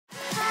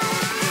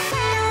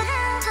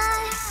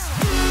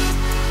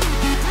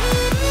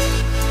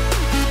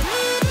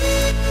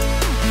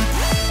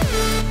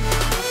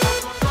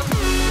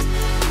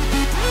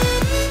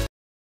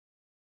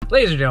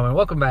Ladies and gentlemen,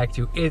 welcome back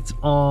to It's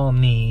All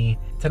Me.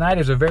 Tonight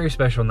is a very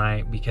special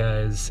night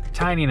because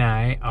Tiny and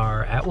I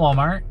are at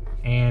Walmart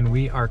and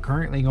we are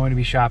currently going to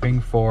be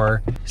shopping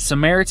for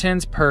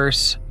Samaritan's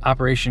Purse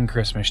Operation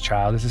Christmas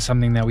Child. This is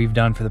something that we've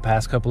done for the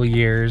past couple of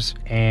years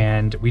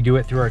and we do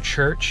it through our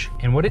church.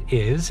 And what it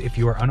is, if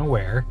you are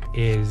unaware,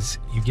 is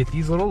you get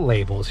these little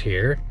labels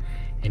here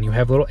and you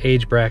have little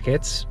age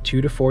brackets,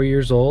 2 to 4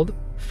 years old,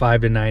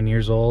 5 to 9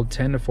 years old,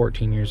 10 to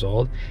 14 years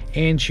old,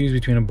 and choose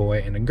between a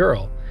boy and a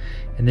girl.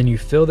 And then you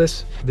fill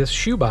this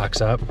shoebox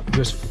up,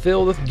 just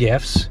filled with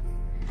gifts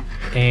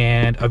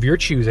and of your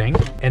choosing,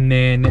 and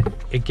then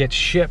it gets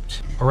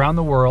shipped around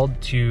the world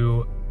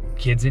to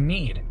kids in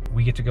need.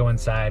 We get to go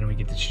inside and we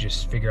get to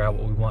just figure out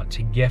what we want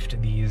to gift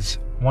these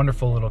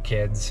wonderful little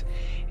kids.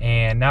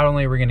 And not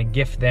only are we gonna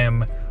gift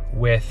them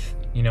with,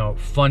 you know,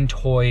 fun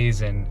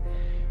toys and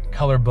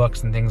color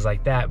books and things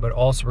like that, but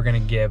also we're gonna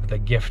give the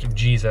gift of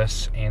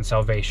Jesus and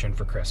salvation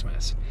for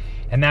Christmas.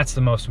 And that's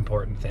the most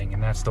important thing,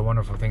 and that's the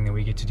wonderful thing that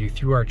we get to do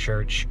through our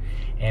church,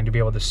 and to be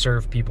able to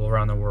serve people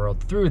around the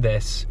world through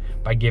this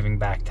by giving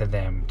back to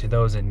them, to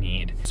those in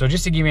need. So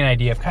just to give you an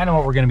idea of kind of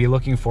what we're gonna be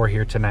looking for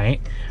here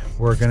tonight,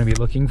 we're gonna be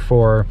looking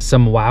for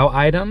some wow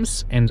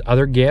items and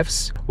other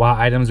gifts. Wow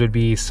items would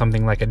be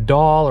something like a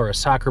doll or a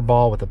soccer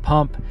ball with a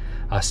pump,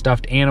 a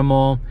stuffed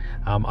animal,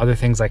 other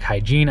things like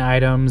hygiene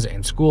items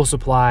and school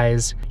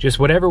supplies, just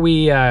whatever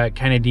we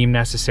kind of deem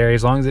necessary,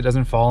 as long as it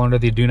doesn't fall under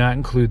the do not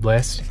include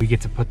list. We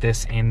get to put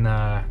this in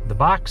the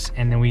box,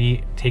 and then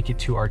we take it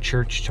to our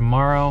church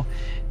tomorrow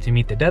to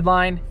meet the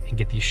deadline and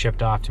get these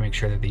shipped off to make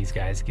sure that these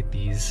guys get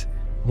these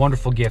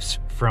wonderful gifts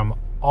from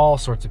all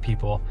sorts of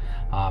people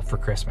for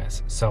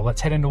Christmas. So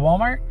let's head into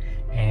Walmart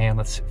and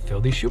let's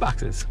fill these shoe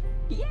boxes.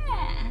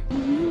 Yeah.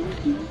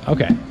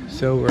 Okay,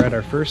 so we're at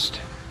our first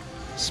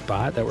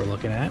spot that we're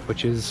looking at,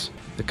 which is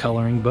the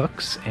coloring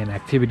books and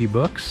activity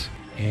books.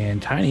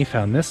 And Tiny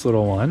found this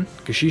little one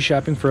because she's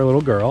shopping for a little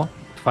girl,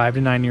 5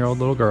 to 9 year old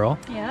little girl.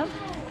 Yep.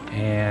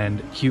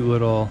 And cute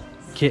little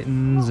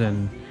kittens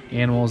and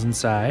animals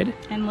inside.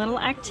 And little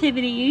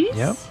activities.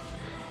 Yep.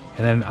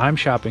 And then I'm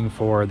shopping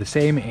for the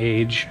same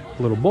age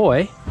little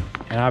boy.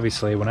 And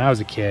obviously when I was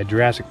a kid,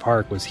 Jurassic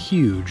Park was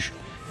huge.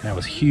 And I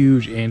was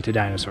huge into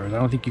dinosaurs. I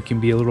don't think you can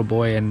be a little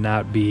boy and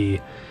not be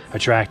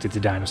attracted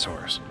to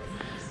dinosaurs.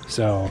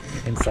 So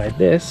inside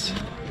this,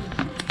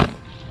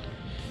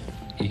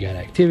 you got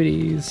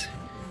activities,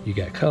 you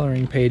got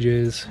coloring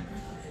pages,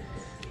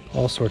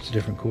 all sorts of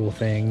different cool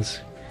things.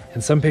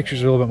 And some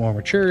pictures are a little bit more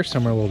mature,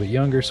 some are a little bit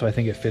younger, so I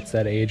think it fits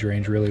that age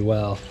range really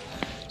well.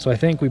 So I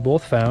think we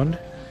both found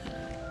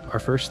our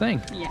first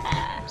thing.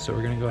 Yeah. So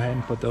we're gonna go ahead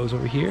and put those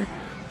over here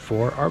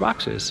for our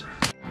boxes.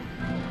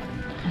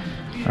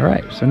 All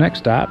right, so next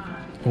stop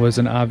was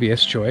an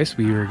obvious choice.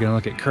 We were gonna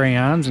look at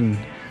crayons, and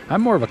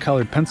I'm more of a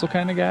colored pencil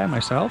kind of guy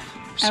myself.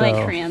 So I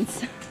like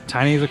crayons.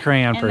 Tiny's a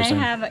crayon person.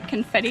 And they have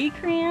confetti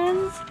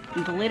crayons,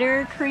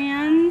 glitter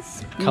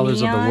crayons,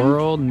 colors neon. of the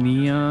world,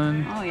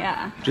 neon. Oh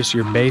yeah. Just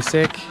your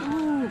basic.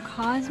 Ooh,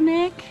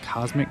 cosmic.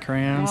 Cosmic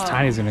crayons. Whoa.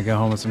 Tiny's gonna go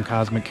home with some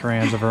cosmic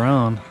crayons of her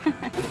own.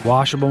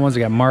 Washable ones. I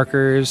got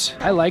markers.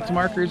 I liked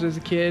markers as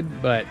a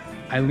kid, but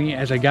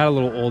as I got a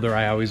little older,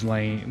 I always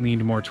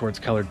leaned more towards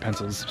colored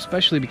pencils,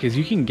 especially because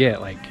you can get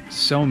like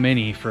so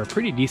many for a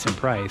pretty decent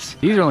price.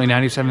 These are only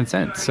 97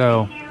 cents.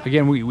 So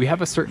again, we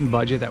have a certain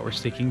budget that we're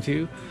sticking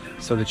to.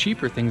 So the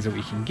cheaper things that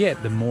we can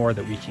get, the more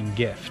that we can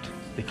gift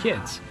the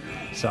kids.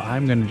 So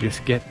I'm gonna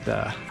just get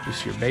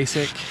just your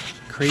basic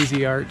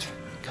crazy art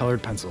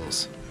colored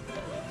pencils.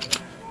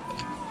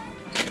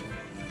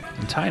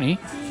 And Tiny.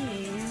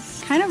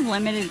 These kind of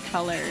limited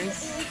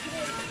colors.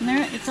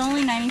 It's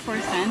only 94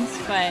 cents,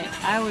 but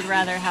I would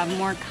rather have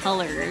more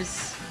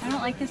colors. I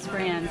don't like this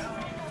brand.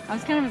 I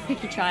was kind of a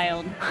picky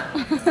child.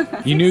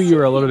 You knew you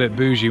were a little bit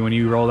bougie when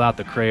you rolled out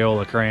the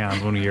Crayola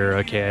crayons when you were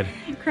a kid.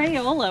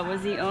 Crayola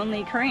was the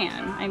only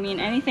crayon. I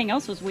mean, anything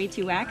else was way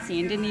too waxy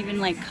and didn't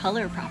even like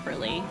color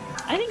properly.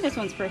 I think this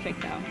one's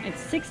perfect though. It's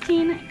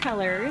 16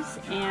 colors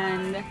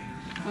and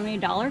only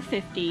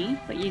 $1.50,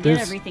 but you get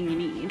everything you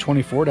need.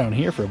 24 down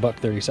here for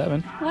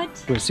 $1.37. What?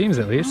 So it seems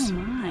at least. Oh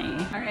my.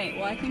 All right,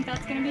 well I think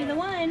that's gonna be the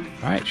one.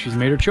 All right, she's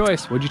made her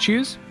choice. What'd you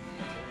choose?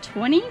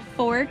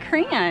 24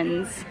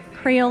 crayons.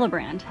 Crayola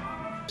brand.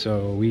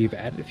 So we've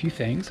added a few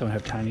things. I'm gonna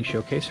have Tiny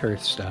showcase her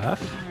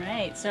stuff. All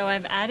right, so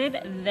I've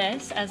added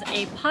this as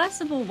a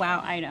possible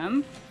wow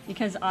item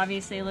because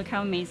obviously look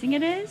how amazing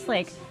it is.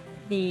 Like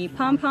the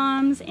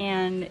pom-poms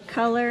and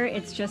color,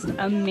 it's just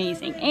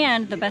amazing.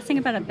 And the best thing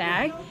about a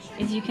bag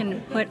is you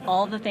can put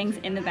all the things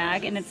in the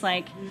bag and it's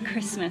like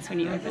Christmas when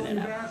you open it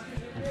up.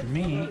 And for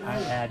me,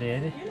 I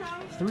added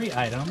 3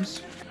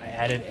 items. I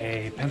added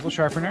a pencil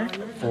sharpener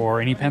for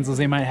any pencils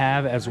they might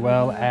have, as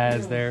well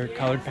as their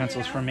colored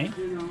pencils from me.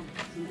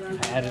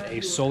 I added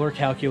a solar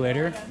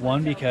calculator,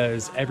 one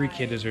because every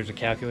kid deserves a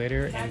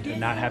calculator and to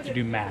not have to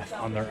do math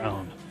on their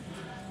own.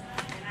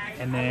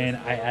 And then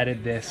I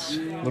added this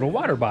little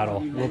water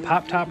bottle, little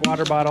pop top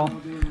water bottle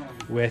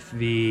with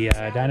the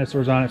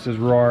dinosaurs on it. It says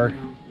roar.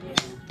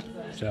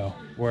 So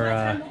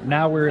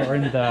now we're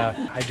in the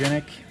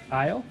hygienic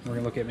aisle. We're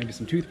gonna look at maybe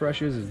some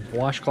toothbrushes and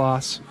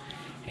washcloths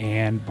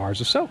and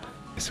bars of soap.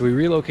 So we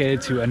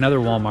relocated to another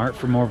Walmart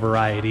for more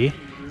variety,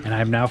 and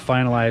I've now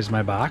finalized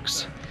my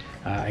box.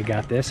 I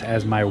got this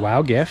as my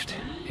WOW gift.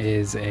 It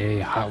is a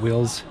Hot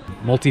Wheels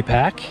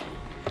multi-pack,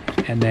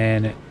 and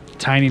then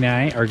Tiny and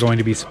I are going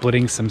to be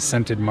splitting some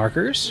scented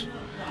markers,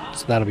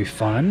 so that'll be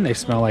fun. They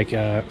smell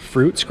like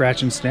fruit,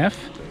 scratch and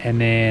sniff. And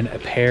then a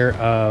pair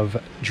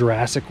of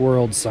Jurassic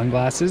World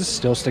sunglasses,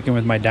 still sticking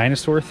with my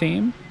dinosaur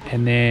theme.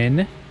 And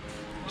then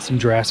some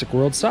Jurassic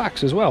World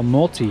socks as well,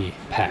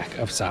 multi-pack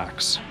of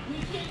socks.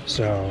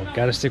 So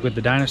gotta stick with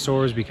the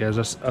dinosaurs because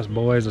us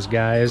boys, us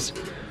guys,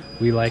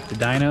 we like the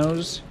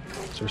dinos.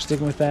 So we're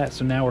sticking with that.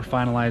 So now we're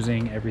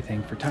finalizing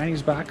everything for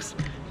Tiny's box.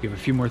 We have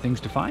a few more things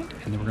to find,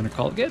 and then we're gonna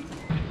call it good.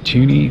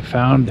 Toonie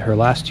found her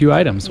last 2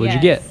 items. What'd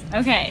you get?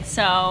 Okay,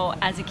 so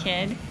as a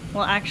kid,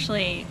 well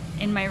actually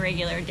in my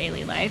regular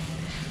daily life,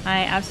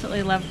 I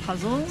absolutely love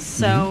puzzles.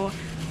 So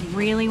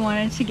really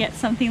wanted to get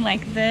something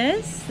like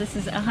this. This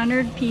is a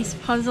 100-piece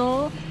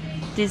puzzle.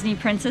 Disney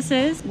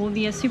princesses will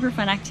be a super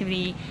fun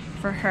activity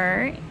for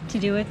her to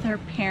do with her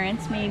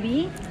parents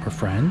maybe. Or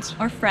friends.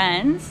 Or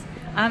friends.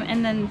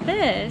 And then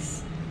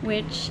this,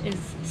 which is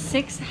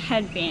 6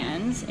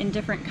 headbands in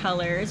different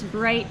colors,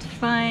 bright,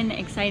 fun,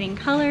 exciting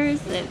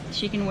colors that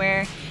she can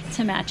wear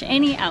to match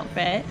any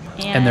outfit.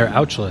 And they're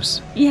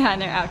ouchless. Yeah,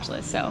 and they're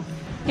ouchless. So,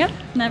 yep,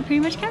 that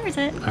pretty much covers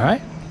it. All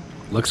right,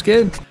 looks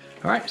good.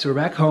 All right, so we're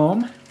back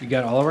home. We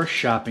got all of our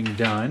shopping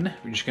done.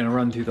 We're just gonna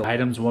run through the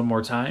items one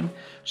more time.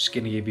 Just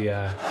gonna give you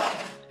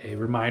a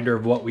reminder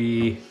of what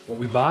we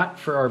bought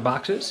for our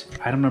boxes.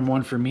 Item number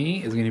 1 for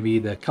me is gonna be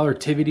the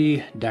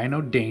Colortivity Dino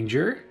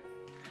Danger.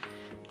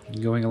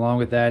 Going along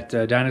with that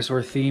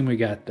dinosaur theme, we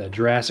got the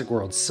Jurassic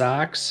World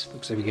socks.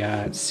 Looks like we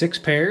got 6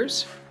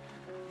 pairs.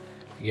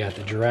 We got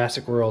the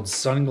Jurassic World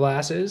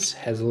sunglasses.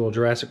 Has a little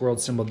Jurassic World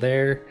symbol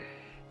there.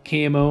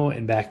 Camo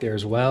and back there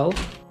as well.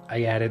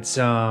 I added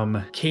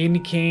some candy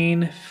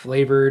cane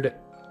flavored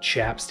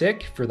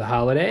chapstick for the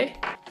holiday.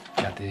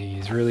 Got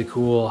these really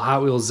cool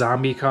Hot Wheels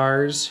zombie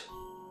cars.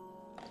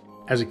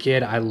 As a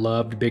kid, I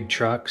loved big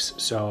trucks,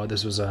 so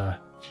this was a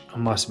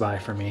must buy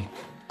for me.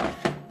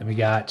 Then we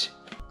got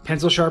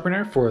pencil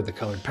sharpener for the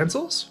colored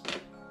pencils.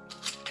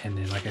 And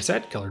then, like I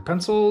said, colored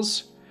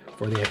pencils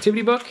for the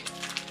activity book.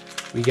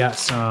 We got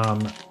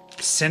some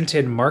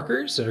scented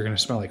markers that are gonna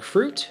smell like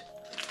fruit.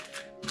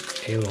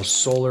 A little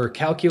solar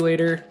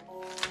calculator.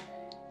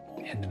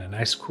 And then a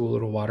nice cool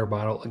little water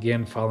bottle,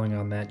 again, following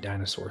on that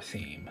dinosaur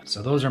theme.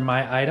 So those are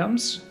my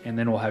items, and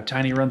then we'll have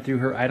Tiny run through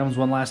her items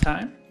one last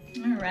time.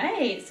 All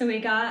right, so we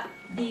got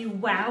the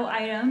WOW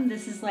item.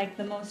 This is like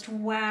the most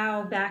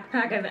WOW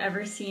backpack I've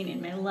ever seen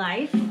in my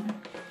life.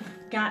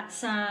 Got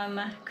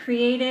some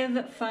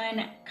creative,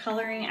 fun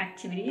coloring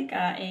activity.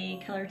 Got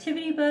a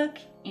Colortivity book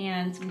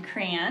and some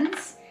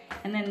crayons,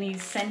 and then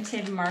these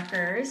scented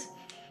markers,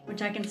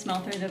 which I can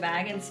smell through the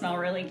bag and smell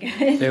really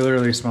good. They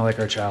literally smell like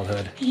our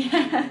childhood.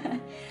 Yeah.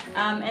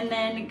 And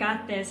then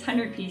got this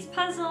 100-piece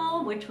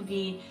puzzle, which will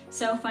be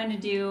so fun to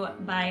do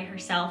by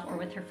herself or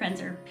with her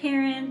friends or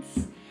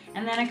parents.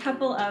 And then a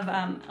couple of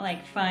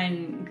like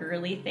fun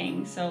girly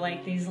things. So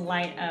like these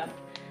light up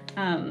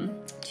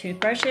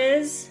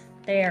toothbrushes.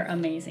 They are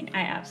amazing.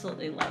 I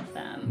absolutely love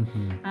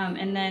them.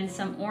 And then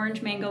some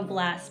orange mango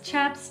blast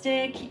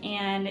chapstick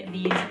and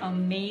these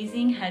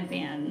amazing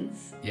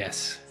headbands.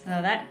 Yes. So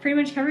that pretty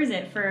much covers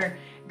it for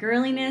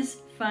girliness,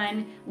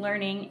 fun,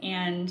 learning,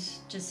 and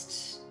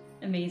just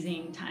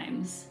amazing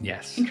times.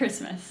 Yes. And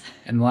Christmas.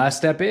 And the last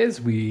step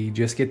is we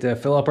just get to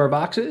fill up our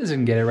boxes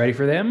and get it ready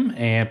for them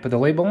and put the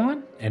label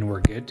on, and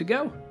we're good to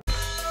go.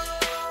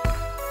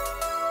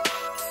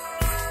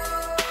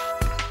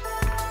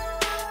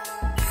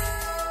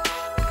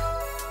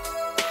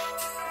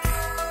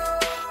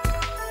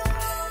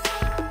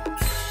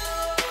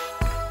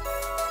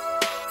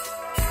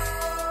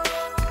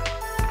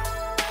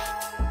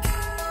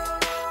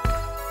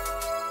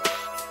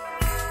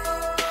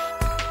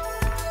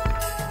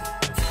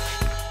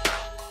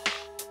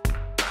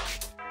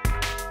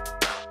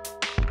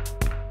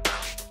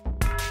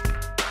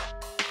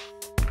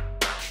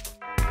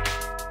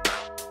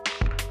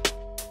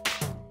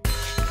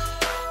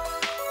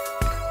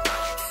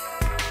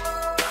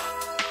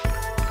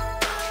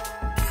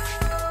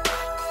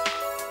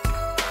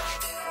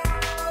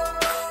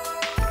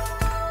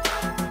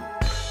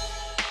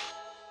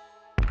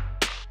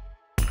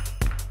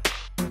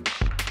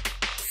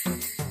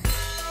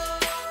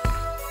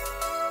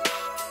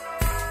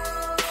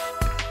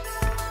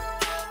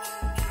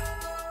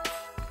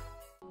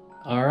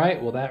 All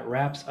right, well that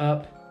wraps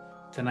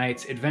up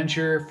tonight's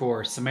adventure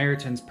for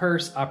Samaritan's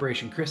Purse,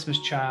 Operation Christmas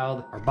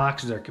Child. Our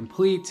boxes are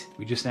complete.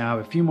 We just now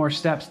have a few more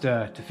steps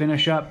to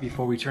finish up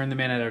before we turn them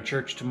in at our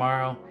church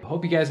tomorrow. I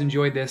hope you guys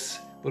enjoyed this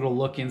little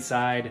look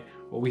inside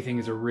what we think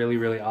is a really,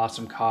 really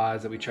awesome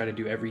cause that we try to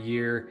do every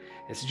year.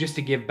 It's just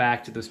to give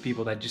back to those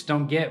people that just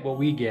don't get what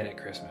we get at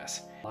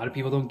Christmas. A lot of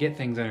people don't get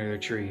things under their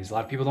trees. A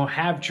lot of people don't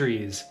have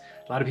trees.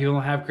 A lot of people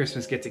don't have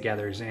Christmas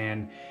get-togethers.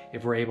 And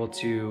if we're able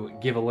to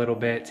give a little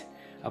bit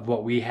of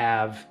what we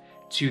have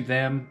to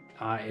them.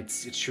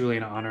 It's truly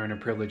an honor and a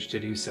privilege to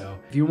do so.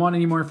 If you want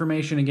any more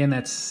information, again,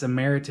 that's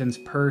Samaritan's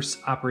Purse,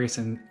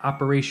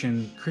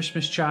 Operation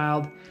Christmas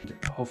Child.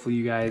 Hopefully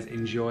you guys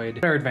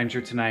enjoyed our adventure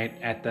tonight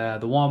at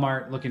the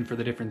Walmart, looking for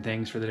the different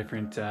things for the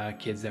different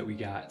kids that we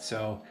got.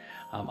 So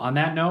on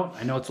that note,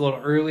 I know it's a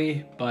little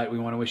early, but we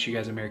want to wish you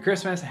guys a Merry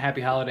Christmas, a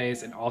Happy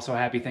Holidays, and also a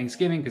Happy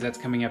Thanksgiving, because that's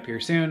coming up here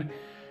soon.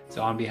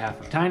 So on behalf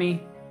of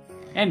Tiny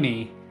and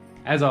me,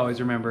 as always,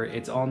 remember,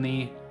 it's all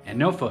knee and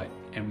no foot,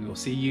 and we will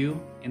see you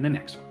in the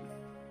next one.